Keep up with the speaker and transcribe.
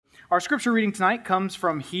Our scripture reading tonight comes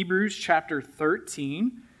from Hebrews chapter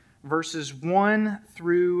 13, verses 1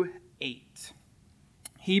 through 8.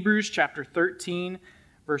 Hebrews chapter 13,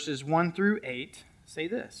 verses 1 through 8 say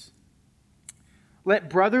this: "Let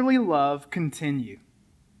brotherly love continue.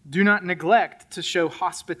 Do not neglect to show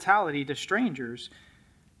hospitality to strangers,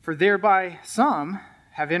 for thereby some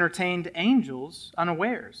have entertained angels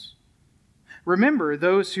unawares. Remember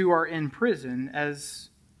those who are in prison as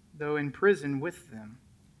though in prison with them,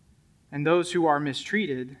 and those who are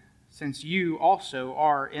mistreated, since you also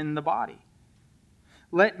are in the body.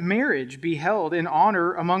 Let marriage be held in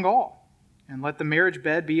honor among all, and let the marriage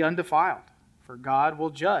bed be undefiled, for God will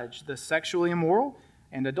judge the sexually immoral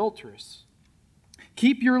and adulterous.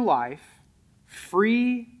 Keep your life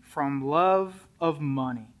free from love of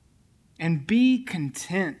money, and be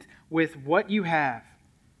content with what you have.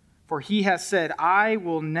 For he has said, 'I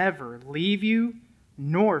will never leave you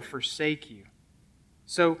nor forsake you.'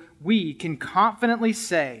 So we can confidently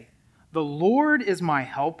say, 'The Lord is my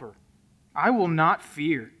helper. I will not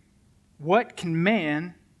fear. What can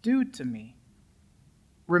man do to me?'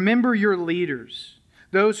 Remember your leaders,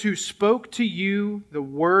 those who spoke to you the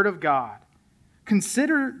word of God.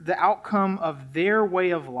 Consider the outcome of their way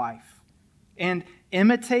of life and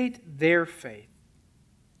imitate their faith.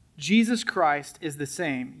 Jesus Christ is the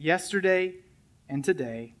same yesterday and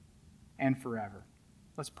today and forever."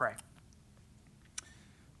 Let's pray.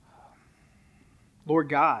 Lord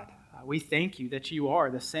God, we thank you that you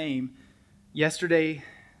are the same yesterday,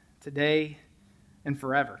 today, and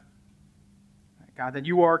forever. God, that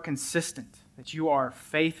you are consistent, that you are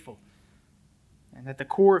faithful, and at the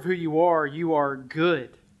core of who you are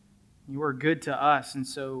good. You are good to us. And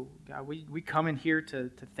so, God, we come in here to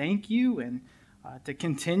thank you and to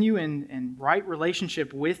continue in right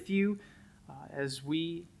relationship with you as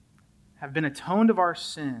we have been atoned of our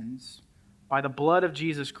sins by the blood of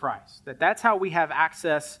Jesus Christ. That's how we have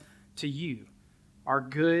access to you, our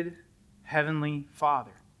good Heavenly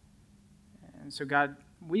Father. And so, God,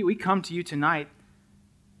 we come to you tonight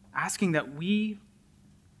asking that we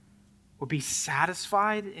would be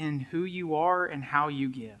satisfied in who you are and how you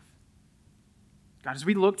give. God, as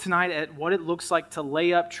we look tonight at what it looks like to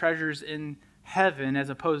lay up treasures in heaven as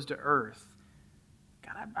opposed to earth,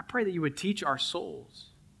 God, I pray that you would teach our souls,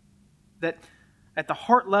 that at the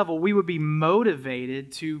heart level, we would be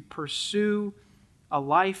motivated to pursue a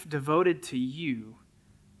life devoted to you,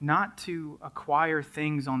 not to acquire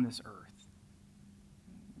things on this earth.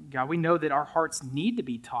 God, we know that our hearts need to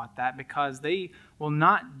be taught that because they will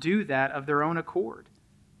not do that of their own accord.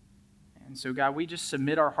 And so, God, we just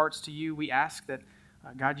submit our hearts to you. We ask that,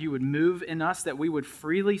 God, you would move in us, that we would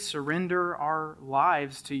freely surrender our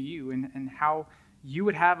lives to you and how you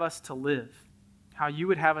would have us to live, how you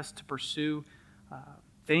would have us to pursue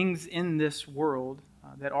things in this world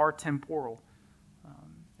that are temporal,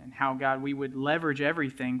 and how, God, we would leverage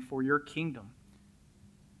everything for your kingdom,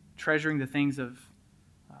 treasuring the things of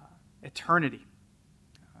eternity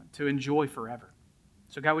to enjoy forever.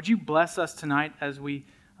 So, God, would you bless us tonight as we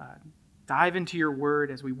dive into your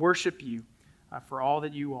word, as we worship you for all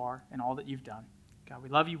that you are and all that you've done. God, we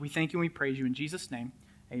love you, we thank you, and we praise you. In Jesus' name,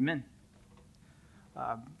 amen.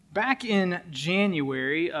 Back in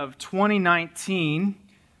January of 2019,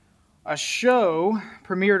 a show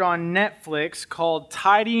premiered on Netflix called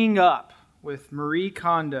Tidying Up with Marie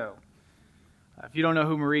Kondo. If you don't know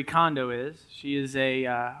who Marie Kondo is, she is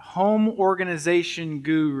a home organization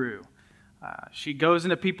guru. She goes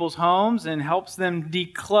into people's homes and helps them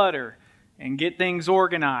declutter and get things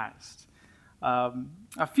organized.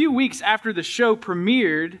 A few weeks after the show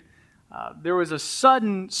premiered, there was a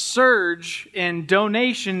sudden surge in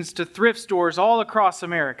donations to thrift stores all across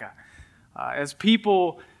America as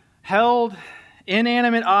people held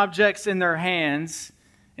inanimate objects in their hands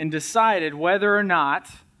and decided whether or not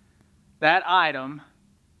that item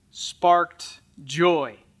sparked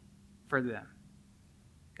joy for them.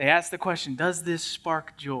 They asked the question, does this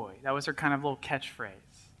spark joy? That was her kind of little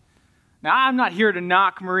catchphrase. Now, I'm not here to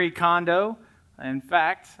knock Marie Kondo. In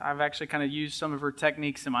fact, I've actually kind of used some of her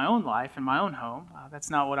techniques in my own life, in my own home.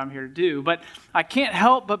 That's not what I'm here to do. But I can't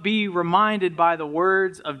help but be reminded by the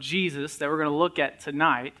words of Jesus that we're going to look at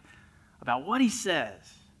tonight about what he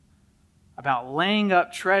says about laying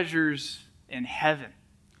up treasures in heaven.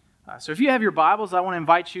 So if you have your Bibles, I want to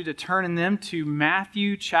invite you to turn in them to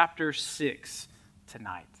Matthew chapter 6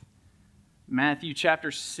 tonight. Matthew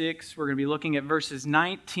chapter 6, we're going to be looking at verses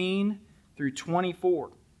 19 through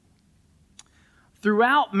 24.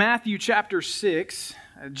 Throughout Matthew chapter 6,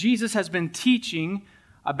 Jesus has been teaching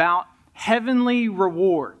about heavenly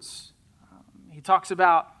rewards. He talks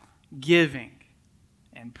about giving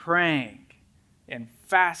and praying and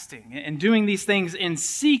fasting and doing these things in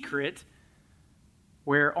secret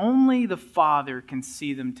where only the Father can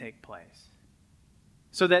see them take place.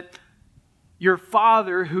 So that your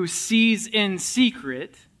Father who sees in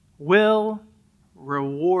secret will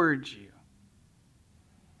reward you.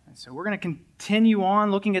 And so we're going to continue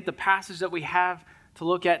on looking at the passage that we have to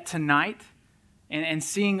look at tonight and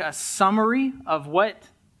seeing a summary of what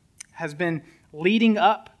has been leading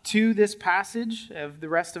up to this passage of the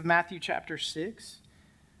rest of Matthew chapter 6.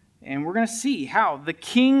 And we're going to see how the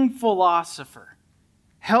king philosopher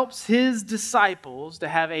helps his disciples to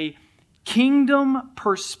have a kingdom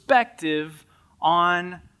perspective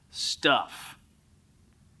on stuff.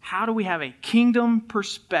 How do we have a kingdom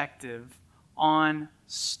perspective on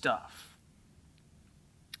stuff?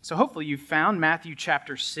 So hopefully you found Matthew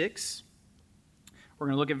chapter 6. We're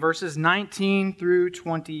going to look at verses 19 through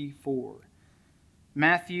 24.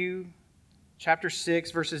 Matthew chapter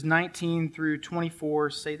 6, verses 19 through 24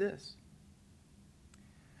 say this.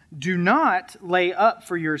 Do not lay up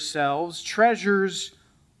for yourselves treasures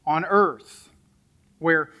on earth,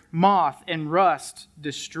 where moth and rust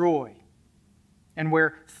destroy, and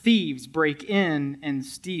where thieves break in and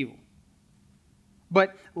steal.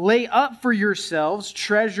 But lay up for yourselves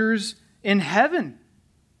treasures in heaven,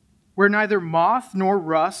 where neither moth nor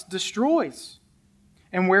rust destroys,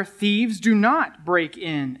 and where thieves do not break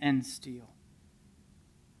in and steal.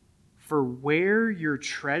 For where your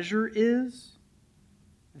treasure is,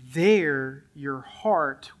 there your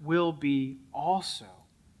heart will be also.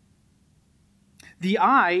 The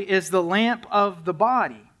eye is the lamp of the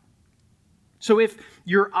body. So if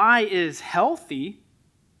your eye is healthy,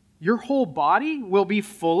 your whole body will be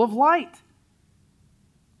full of light.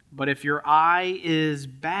 But if your eye is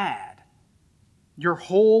bad, your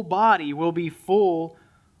whole body will be full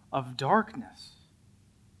of darkness.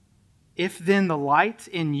 If then the light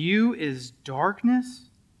in you is darkness,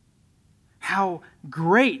 how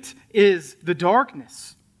great is the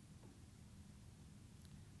darkness!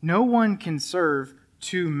 No one can serve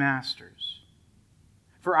two masters,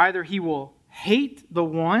 for either he will hate the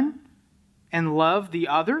one and love the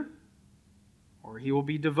other, or he will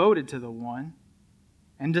be devoted to the one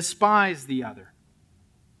and despise the other.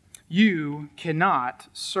 You cannot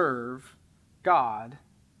serve God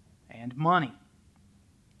and money.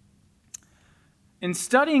 In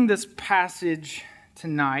studying this passage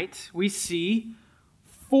tonight, we see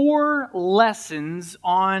 4 lessons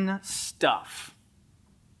on stuff.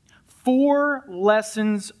 4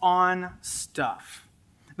 lessons on stuff.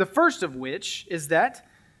 The first of which is that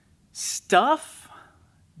stuff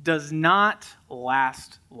does not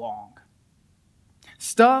last long.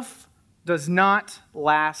 Stuff does not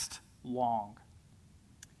last long.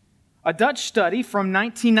 A Dutch study from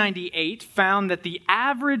 1998 found that the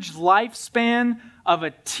average lifespan of a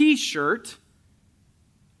t-shirt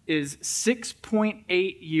is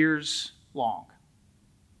 6.8 years long.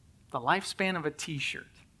 The lifespan of a t-shirt,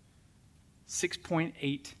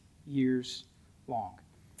 6.8 years long.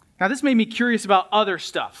 Now, this made me curious about other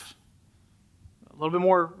stuff, a little bit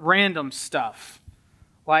more random stuff,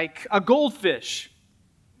 like a goldfish.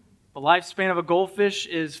 The lifespan of a goldfish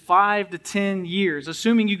is 5 to 10 years,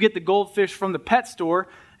 assuming you get the goldfish from the pet store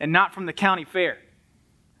and not from the county fair.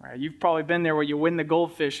 Right, you've probably been there where you win the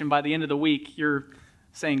goldfish, and by the end of the week, you're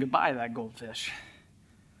saying goodbye to that goldfish.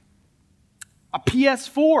 A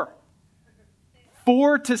PS4,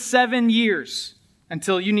 4 to 7 years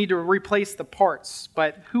until you need to replace the parts.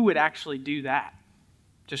 But who would actually do that?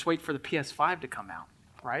 Just wait for the PS5 to come out,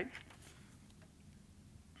 right?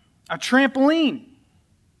 A trampoline,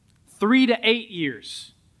 3 to 8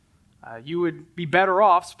 years. You would be better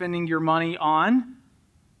off spending your money on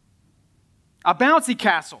a bouncy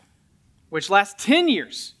castle, which lasts 10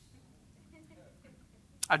 years.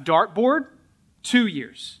 A dartboard, 2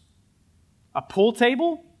 years. A pool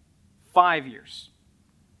table, 5 years.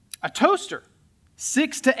 A toaster,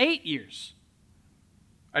 6 to 8 years.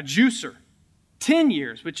 A juicer, 10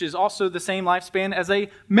 years, which is also the same lifespan as a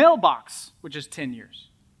mailbox, which is 10 years.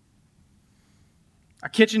 A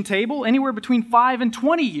kitchen table, anywhere between 5 and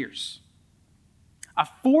 20 years. A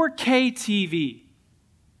 4K TV,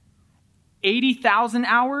 80,000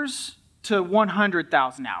 hours to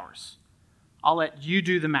 100,000 hours. I'll let you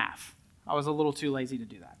do the math. I was a little too lazy to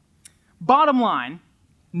do that. Bottom line,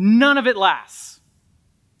 none of it lasts.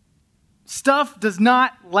 Stuff does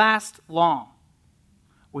not last long,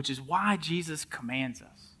 which is why Jesus commands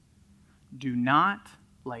us, do not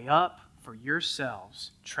lay up for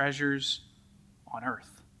yourselves treasures on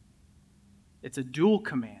earth. It's a dual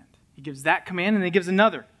command. He gives that command and then he gives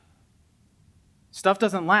another. Stuff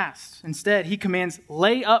doesn't last. Instead, he commands,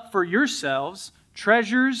 lay up for yourselves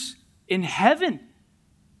treasures in heaven.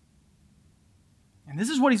 And this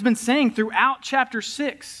is what he's been saying throughout chapter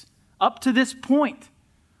 6, up to this point,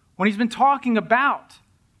 when he's been talking about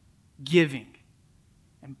giving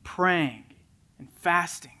and praying and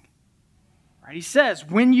fasting. Right? He says,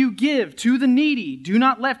 when you give to the needy, do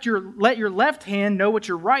not let your left hand know what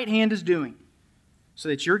your right hand is doing, so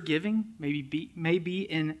that your giving may be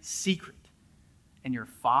in secret. And your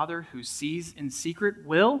Father who sees in secret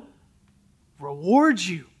will reward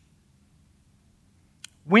you.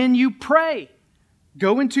 When you pray,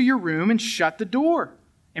 go into your room and shut the door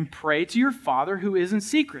and pray to your Father who is in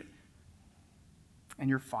secret. And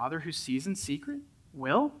your Father who sees in secret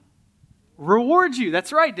will reward you.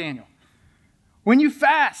 That's right, Daniel. When you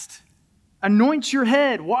fast, anoint your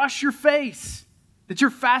head, wash your face, that your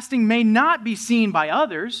fasting may not be seen by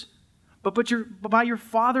others, but by your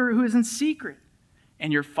Father who is in secret.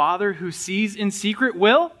 And your Father who sees in secret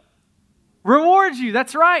will reward you.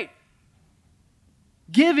 That's right.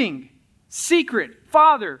 Giving, secret,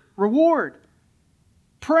 Father, reward.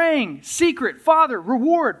 Praying, secret, Father,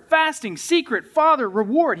 reward. Fasting, secret, Father,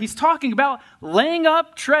 reward. He's talking about laying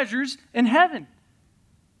up treasures in heaven.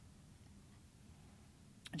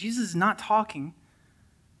 Jesus is not talking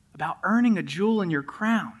about earning a jewel in your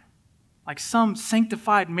crown, like some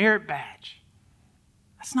sanctified merit badge.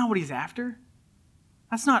 That's not what he's after.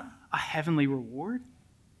 That's not a heavenly reward.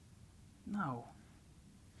 No.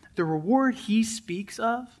 The reward he speaks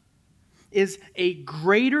of is a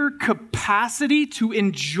greater capacity to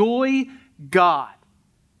enjoy God.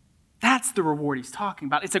 That's the reward he's talking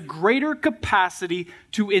about. It's a greater capacity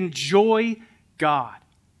to enjoy God.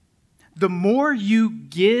 The more you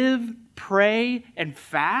give, pray, and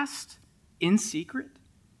fast in secret,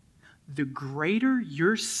 the greater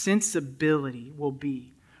your sensibility will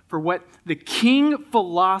be for what the king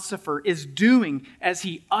philosopher is doing as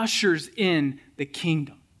he ushers in the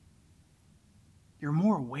kingdom. You're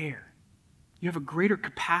more aware. You have a greater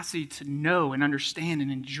capacity to know and understand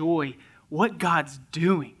and enjoy what God's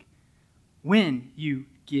doing when you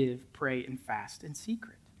give, pray, and fast in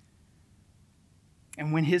secret.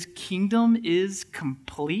 And when his kingdom is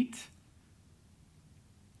complete,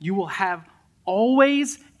 you will have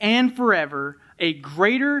always and forever a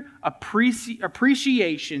greater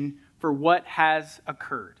appreciation for what has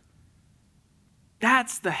occurred.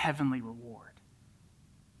 That's the heavenly reward.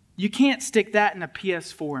 You can't stick that in a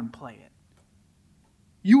PS4 and play it.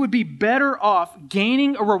 You would be better off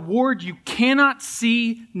gaining a reward you cannot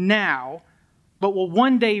see now, but will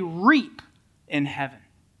one day reap in heaven.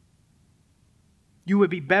 You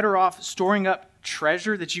would be better off storing up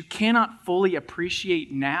treasure that you cannot fully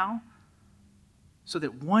appreciate now, so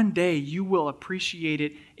that one day you will appreciate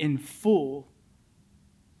it in full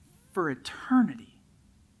for eternity.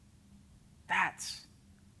 That's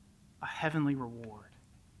a heavenly reward.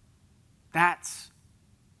 That's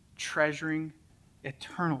treasuring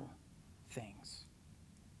eternal things.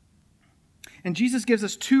 And Jesus gives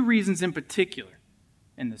us two reasons in particular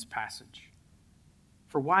in this passage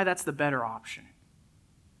for why that's the better option.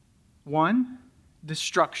 One,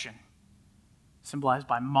 destruction, symbolized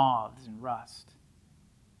by moths and rust.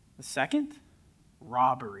 The second,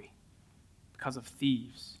 robbery, because of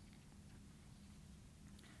thieves.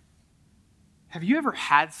 Have you ever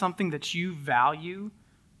had something that you value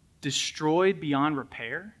destroyed beyond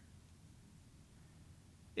repair?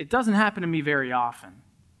 It doesn't happen to me very often.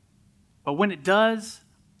 But when it does,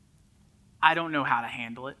 I don't know how to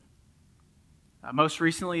handle it. Most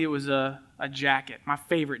recently, it was a jacket, my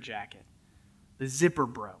favorite jacket. The zipper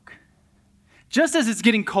broke. Just as it's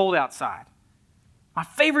getting cold outside. My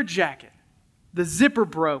favorite jacket, the zipper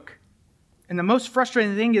broke. And the most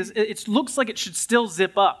frustrating thing is it looks like it should still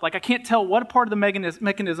zip up. Like I can't tell what part of the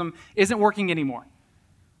mechanism isn't working anymore.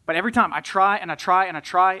 But every time I try and I try and I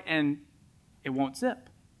try and it won't zip.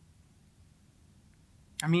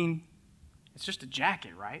 I mean, it's just a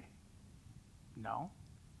jacket, right? No.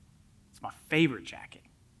 It's my favorite jacket.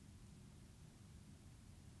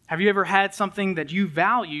 Have you ever had something that you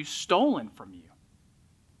value stolen from you?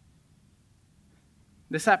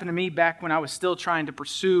 This happened to me back when I was still trying to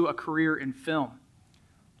pursue a career in film.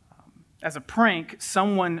 As a prank,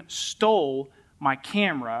 someone stole my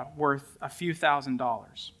camera worth a few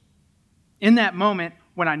 $1,000s. In that moment,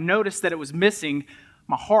 when I noticed that it was missing,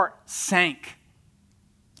 my heart sank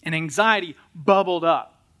and anxiety bubbled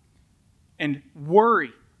up and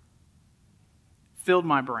worry filled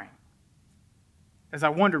my brain as I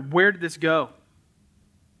wondered, where did this go?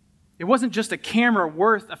 It wasn't just a camera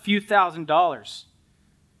worth a few $1,000s.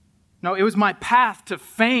 No, it was my path to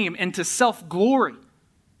fame and to self-glory.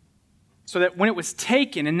 So that when it was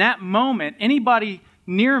taken, in that moment, anybody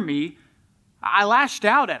near me, I lashed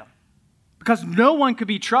out at them because no one could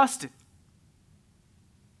be trusted.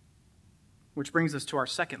 Which brings us to our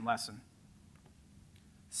second lesson.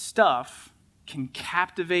 Stuff can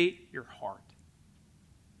captivate your heart.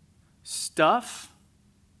 Stuff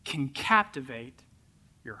can captivate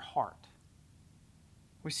your heart.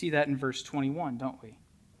 We see that in verse 21, don't we?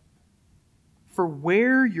 For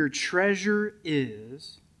where your treasure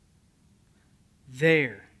is,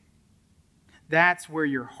 that's where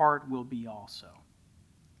your heart will be also.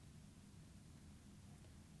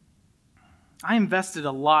 I invested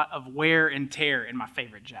a lot of wear and tear in my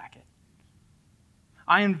favorite jacket.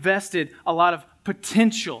 I invested a lot of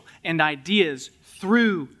potential and ideas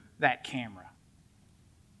through that camera.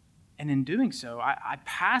 And in doing so, I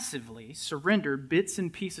passively surrendered bits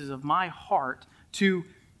and pieces of my heart to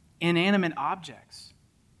inanimate objects.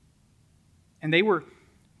 And they were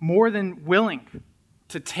more than willing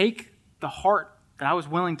to take the heart that I was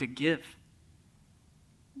willing to give.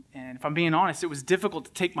 And if I'm being honest, it was difficult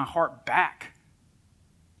to take my heart back.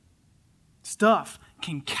 Stuff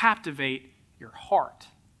can captivate your heart.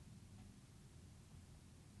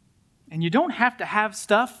 And you don't have to have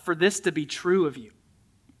stuff for this to be true of you.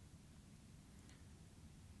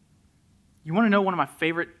 You want to know one of my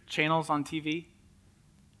favorite channels on TV?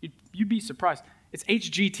 You'd be surprised. It's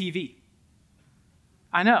HGTV.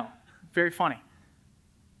 I know. Very funny.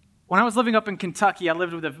 When I was living up in Kentucky, I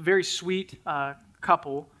lived with a very sweet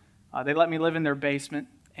couple. They let me live in their basement,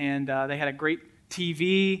 and they had a great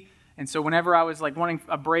TV. And so whenever I was like wanting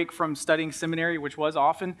a break from studying seminary, which was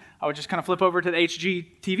often, I would just kind of flip over to the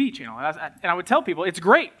HGTV channel. And I would tell people, it's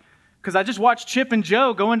great, because I just watch Chip and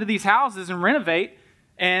Joe go into these houses and renovate,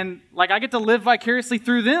 and like I get to live vicariously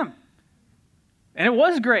through them. And it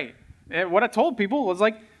was great. What I told people was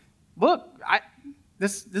like, look,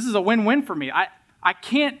 this is a win-win for me. I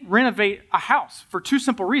can't renovate a house for two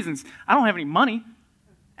simple reasons. I don't have any money,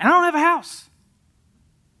 and I don't have a house.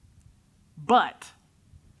 But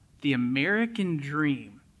the American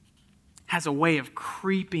dream has a way of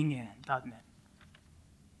creeping in, doesn't it?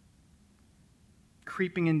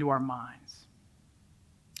 Creeping into our minds.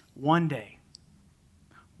 One day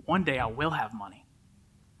I will have money.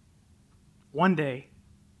 One day,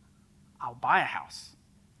 I'll buy a house.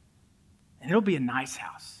 And it'll be a nice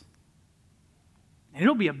house. And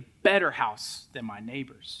it'll be a better house than my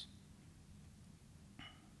neighbor's.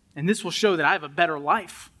 And this will show that I have a better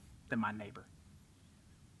life than my neighbor.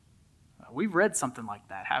 We've read something like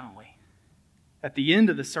that, haven't we? At the end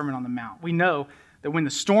of the Sermon on the Mount, we know that when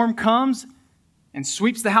the storm comes and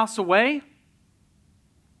sweeps the house away,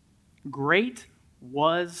 great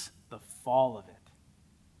was the fall of it.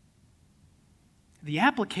 The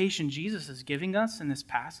application Jesus is giving us in this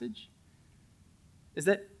passage is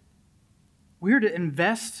that we're to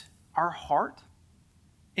invest our heart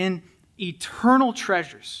in eternal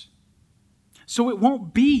treasures so it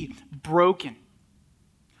won't be broken,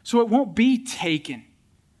 so it won't be taken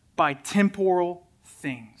by temporal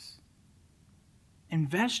things.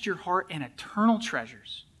 Invest your heart in eternal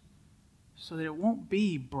treasures so that it won't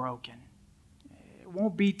be broken, it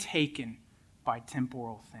won't be taken by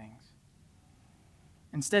temporal things.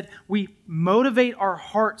 Instead, we motivate our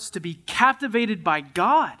hearts to be captivated by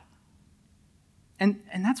God. And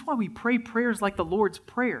that's why we pray prayers like the Lord's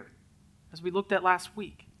Prayer, as we looked at last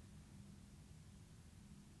week.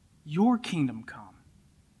 Your kingdom come.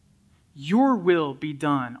 Your will be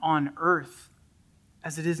done on earth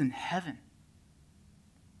as it is in heaven.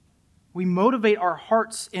 We motivate our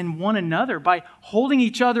hearts in one another by holding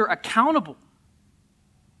each other accountable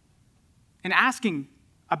and asking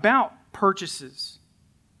about purchases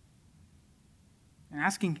and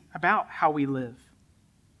asking about how we live.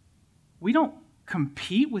 We don't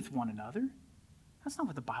compete with one another. That's not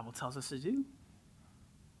what the Bible tells us to do.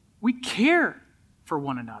 We care for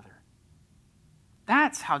one another.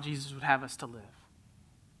 That's how Jesus would have us to live.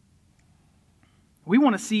 We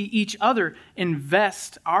want to see each other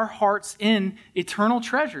invest our hearts in eternal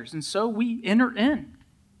treasures, and so we enter in.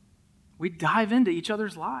 We dive into each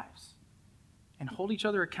other's lives and hold each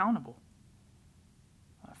other accountable.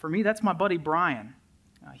 For me, that's my buddy Brian.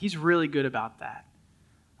 He's really good about that.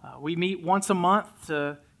 We meet once a month.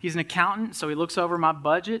 He's an accountant, so he looks over my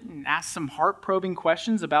budget and asks some heart-probing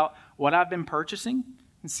questions about what I've been purchasing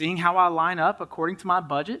and seeing how I line up according to my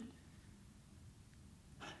budget.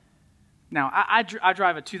 Now, I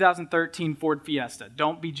drive a 2013 Ford Fiesta.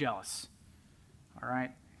 Don't be jealous. All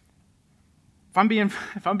right? If I'm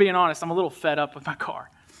being honest, I'm a little fed up with my car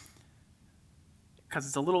because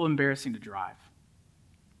it's a little embarrassing to drive.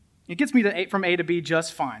 It gets me from A to B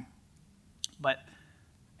just fine. But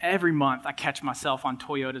every month I catch myself on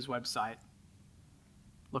Toyota's website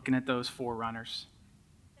looking at those 4Runners,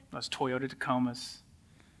 those Toyota Tacomas.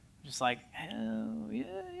 Just like, hell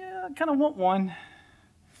yeah, I kind of want one.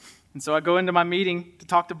 And so I go into my meeting to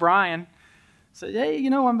talk to Brian. Say, hey,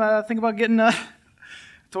 I'm thinking about getting a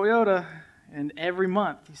Toyota. And every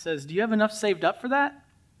month he says, do you have enough saved up for that?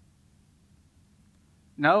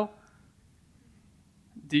 No.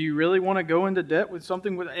 Do you really want to go into debt with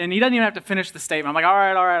something? And he doesn't even have to finish the statement. I'm like, all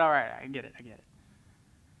right. I get it.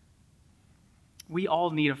 We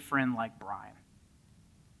all need a friend like Brian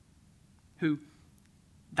who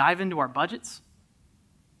dive into our budgets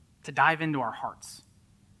to dive into our hearts,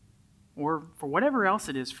 or for whatever else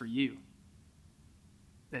it is for you,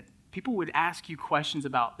 that people would ask you questions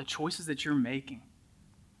about the choices that you're making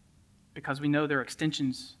because we know they're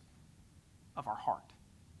extensions of our heart.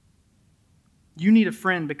 You need a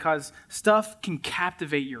friend because stuff can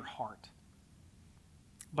captivate your heart.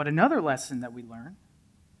 But another lesson that we learn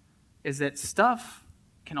is that stuff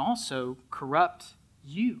can also corrupt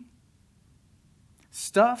you.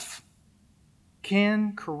 Stuff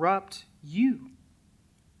can corrupt you.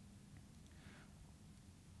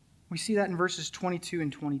 We see that in verses 22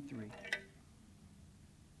 and 23.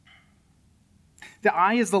 The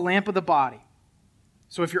eye is the lamp of the body.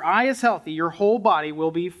 So if your eye is healthy, your whole body will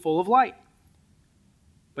be full of light.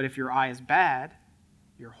 But if your eye is bad,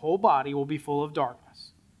 your whole body will be full of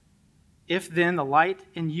darkness. If then the light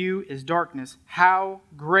in you is darkness, how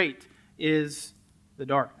great is the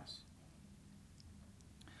darkness?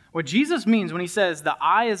 What Jesus means when he says the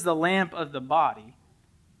eye is the lamp of the body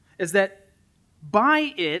is that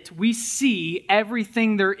by it we see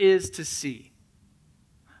everything there is to see.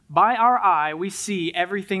 By our eye we see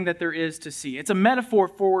everything that there is to see. It's a metaphor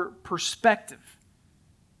for perspective,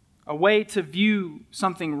 a way to view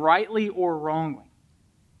something rightly or wrongly.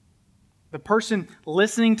 The person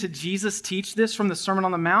listening to Jesus teach this from the Sermon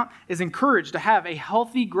on the Mount is encouraged to have a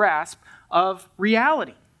healthy grasp of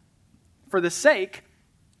reality for the sake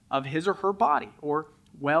of his or her body or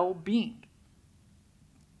well-being.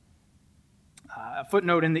 A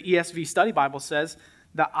footnote in the ESV Study Bible says,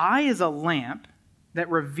 the eye is a lamp that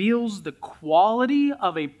reveals the quality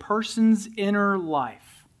of a person's inner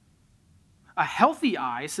life. A healthy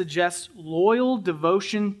eye suggests loyal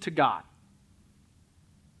devotion to God,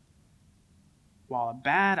 while a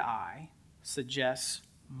bad eye suggests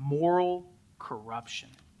moral corruption.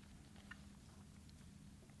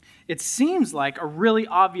 It seems like a really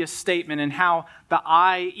obvious statement in how the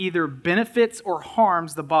eye either benefits or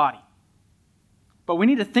harms the body. But we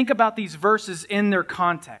need to think about these verses in their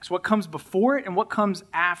context, what comes before it and what comes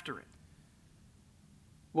after it.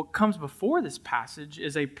 What comes before this passage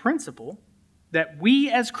is a principle that we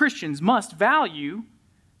as Christians must value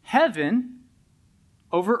heaven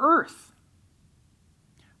over earth.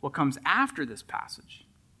 What comes after this passage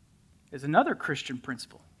is another Christian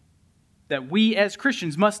principle, that we as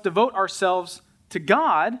Christians must devote ourselves to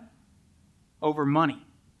God over money.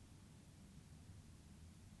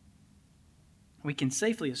 We can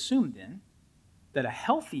safely assume then that a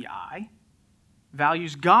healthy eye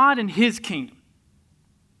values God and his kingdom,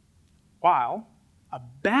 while a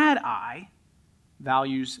bad eye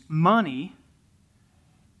values money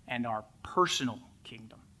and our personal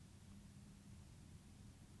kingdom.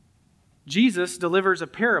 Jesus delivers a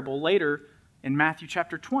parable later in Matthew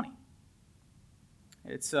chapter 20.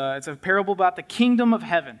 It's a parable about the kingdom of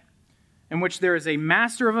heaven, in which there is a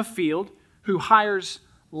master of a field who hires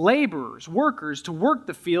laborers, workers, to work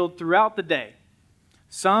the field throughout the day.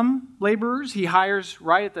 Some laborers he hires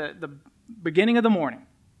right at the beginning of the morning,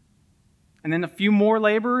 and then a few more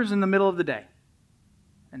laborers in the middle of the day,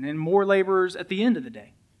 and then more laborers at the end of the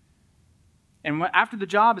day. And after the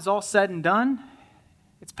job is all said and done,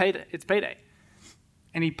 it's payday.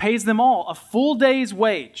 And he pays them all a full day's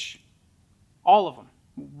wage, all of them,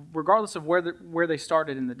 regardless of where they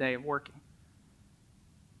started in the day of working.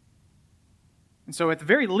 And so at the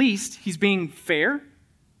very least, he's being fair,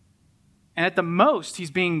 and at the most,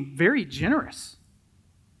 he's being very generous.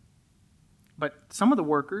 But some of the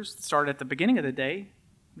workers that started at the beginning of the day,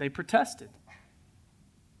 they protested.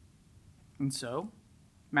 And so,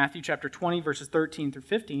 Matthew chapter 20, verses 13 through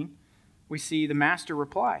 15, we see the master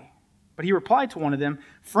reply. But he replied to one of them,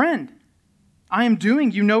 "Friend, I am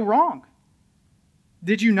doing you no wrong.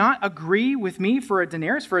 Did you not agree with me for a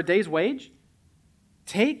denarius, for a day's wage?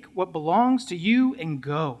 Take what belongs to you and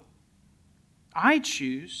go. I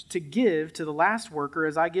choose to give to the last worker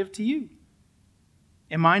as I give to you.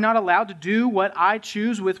 Am I not allowed to do what I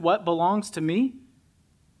choose with what belongs to me?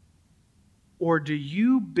 Or do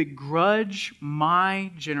you begrudge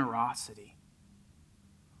my generosity?"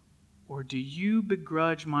 Or do you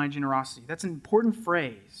begrudge my generosity? That's an important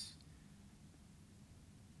phrase.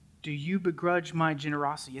 Do you begrudge my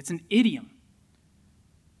generosity? It's an idiom.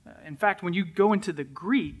 In fact, when you go into the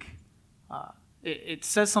Greek, it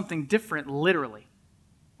says something different literally.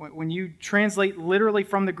 When you translate literally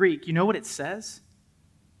from the Greek, you know what it says?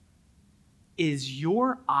 Is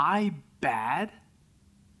your eye bad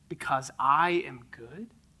because I am good?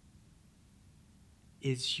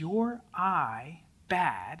 Is your eye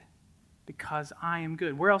bad because I am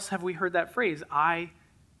good? Where else have we heard that phrase?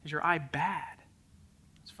 Is your eye bad?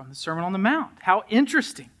 It's from the Sermon on the Mount. How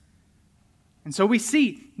interesting. And so we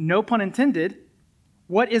see, no pun intended,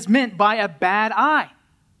 what is meant by a bad eye.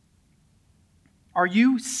 Are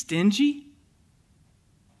you stingy?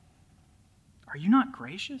 Are you not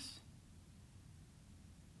gracious?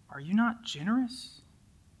 Are you not generous?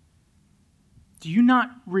 Do you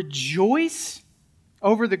not rejoice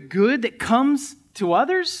over the good that comes to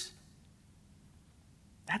others?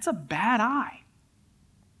 That's a bad eye.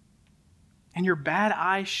 And your bad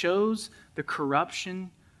eye shows the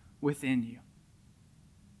corruption within you.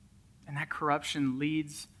 And that corruption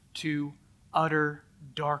leads to utter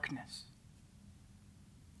darkness.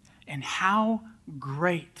 And how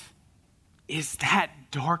great is that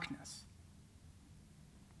darkness?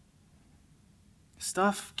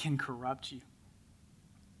 Stuff can corrupt you.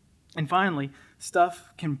 And finally,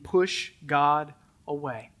 stuff can push God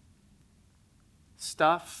away.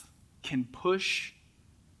 Stuff can push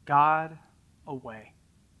God away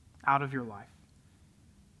out of your life.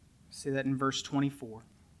 See that in verse 24.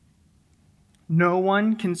 No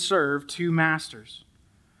one can serve two masters,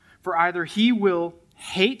 for either he will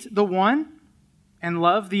hate the one and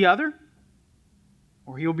love the other,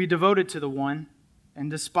 or he will be devoted to the one and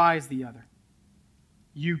despise the other.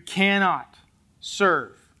 You cannot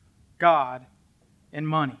serve God and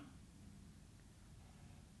money.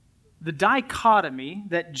 The dichotomy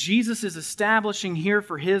that Jesus is establishing here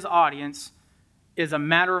for his audience is a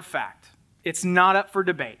matter of fact. It's not up for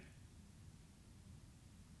debate.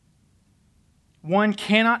 One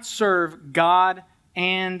cannot serve God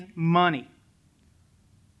and money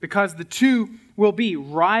because the two will be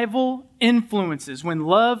rival influences when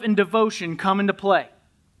love and devotion come into play.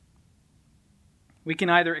 We can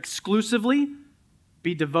either exclusively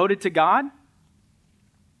be devoted to God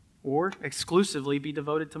or exclusively be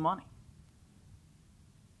devoted to money.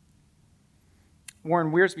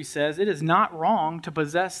 Warren Wiersbe says, it is not wrong to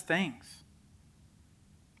possess things,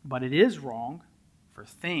 but it is wrong for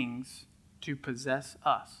things to possess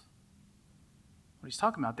us. What he's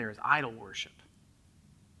talking about there is idol worship.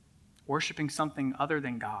 Worshiping something other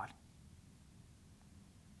than God.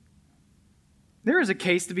 There is a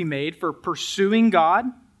case to be made for pursuing God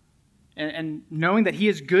and knowing that he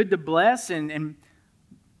is good to bless and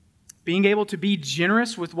being able to be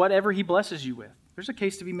generous with whatever he blesses you with. There's a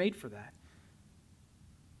case to be made for that.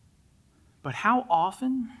 But how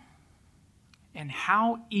often and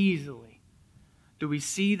how easily do we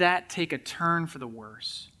see that take a turn for the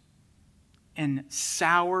worse and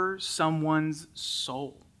sour someone's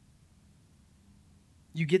soul?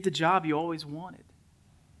 You get the job you always wanted.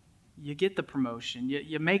 You get the promotion.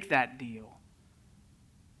 You make that deal.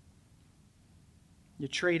 You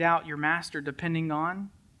trade out your master depending on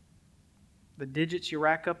the digits you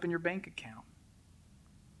rack up in your bank account.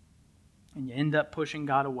 And you end up pushing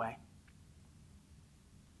God away.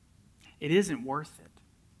 It isn't worth it.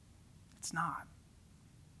 It's not.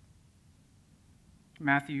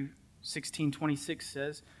 Matthew 16:26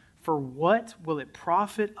 says, "For what will it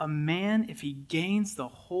profit a man if he gains the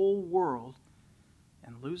whole world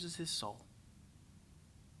and loses his soul?"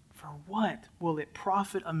 For what will it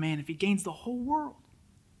profit a man if he gains the whole world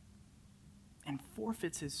and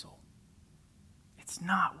forfeits his soul? It's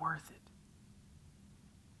not worth it.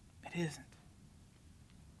 It isn't.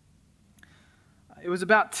 It was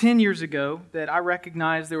about 10 years ago that I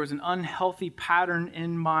recognized there was an unhealthy pattern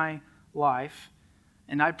in my life,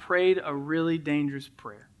 and I prayed a really dangerous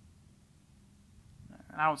prayer.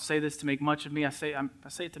 I don't say this to make much of me. I say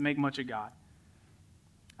it to make much of God.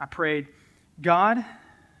 I prayed, God,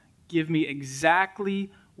 give me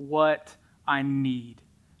exactly what I need.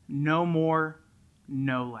 No more,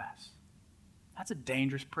 no less. That's a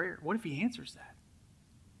dangerous prayer. What if he answers that?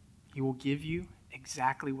 He will give you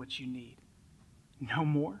exactly what you need. No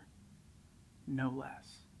more, no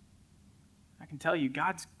less. I can tell you,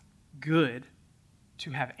 God's good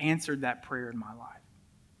to have answered that prayer in my life.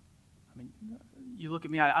 I mean, you look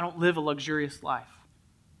at me, I don't live a luxurious life.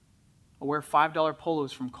 I wear $5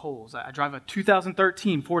 polos from Kohl's. I drive a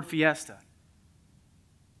 2013 Ford Fiesta.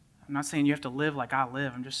 I'm not saying you have to live like I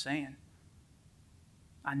live. I'm just saying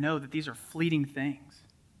I know that these are fleeting things.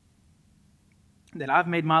 That I've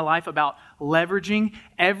made my life about leveraging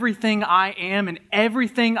everything I am and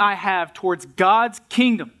everything I have towards God's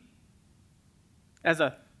kingdom as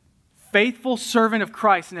a faithful servant of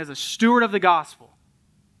Christ and as a steward of the gospel,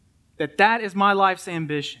 that is my life's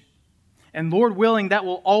ambition. And Lord willing, that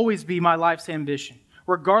will always be my life's ambition,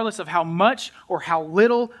 regardless of how much or how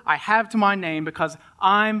little I have to my name, because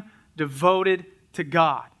I'm devoted to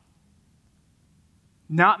God.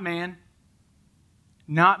 Not man,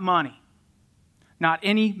 not money, not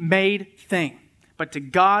any made thing, but to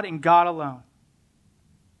God and God alone.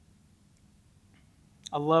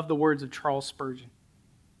 I love the words of Charles Spurgeon.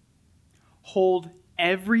 Hold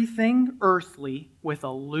everything earthly with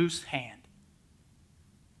a loose hand,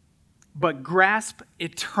 but grasp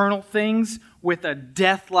eternal things with a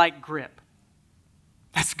death-like grip.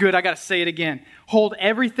 That's good. I got to say it again. Hold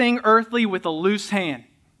everything earthly with a loose hand,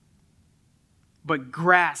 but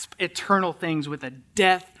grasp eternal things with a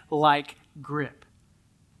death-like grip.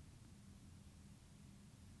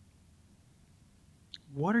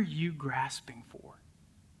 What are you grasping for?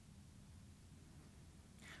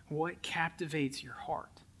 What captivates your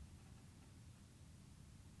heart?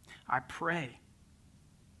 I pray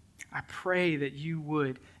that you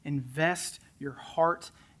would invest your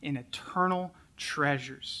heart in eternal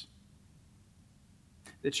treasures.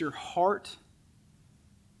 That your heart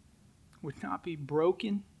would not be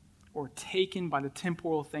broken or taken by the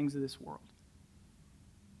temporal things of this world.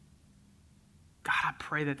 God, I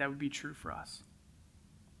pray that would be true for us.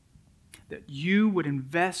 That you would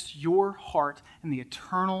invest your heart in the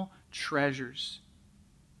eternal treasures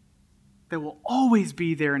that will always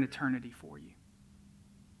be there in eternity for you.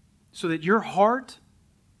 So that your heart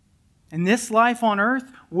in this life on earth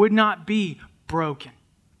would not be broken.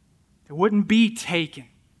 It wouldn't be taken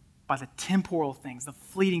by the temporal things, the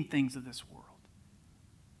fleeting things of this world.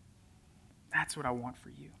 That's what I want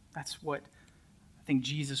for you. That's what I think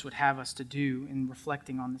Jesus would have us to do in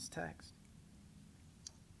reflecting on this text.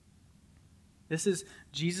 This is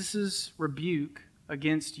Jesus' rebuke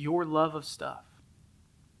against your love of stuff.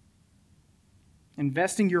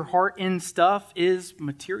 Investing your heart in stuff is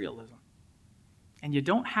materialism. And you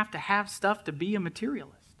don't have to have stuff to be a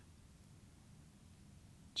materialist.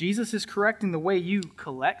 Jesus is correcting the way you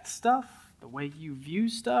collect stuff, the way you view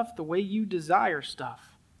stuff, the way you desire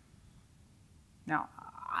stuff. Now,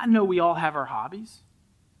 I know we all have our hobbies.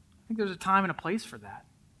 I think there's a time and a place for that.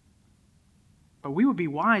 But we would be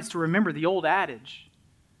wise to remember the old adage.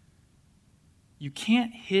 You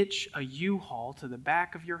can't hitch a U-Haul to the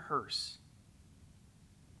back of your hearse.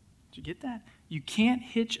 Did you get that? You can't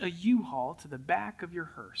hitch a U-Haul to the back of your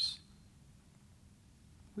hearse.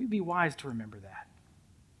 We'd be wise to remember that.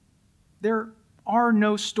 There are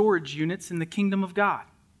no storage units in the kingdom of God.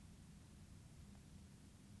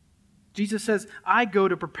 Jesus says, I go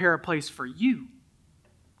to prepare a place for you,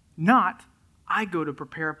 not I go to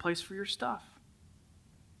prepare a place for your stuff.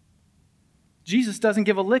 Jesus doesn't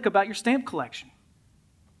give a lick about your stamp collection.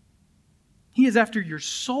 He is after your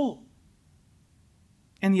soul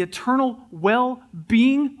and the eternal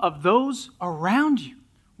well-being of those around you,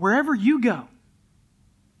 wherever you go.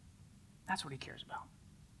 That's what he cares about.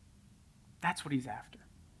 That's what he's after.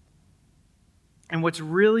 And what's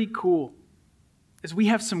really cool is we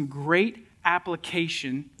have some great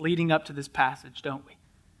application leading up to this passage, don't we?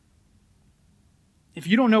 If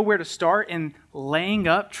you don't know where to start in laying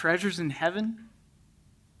up treasures in heaven,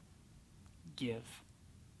 give,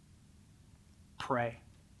 pray,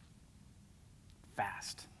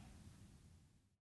 fast.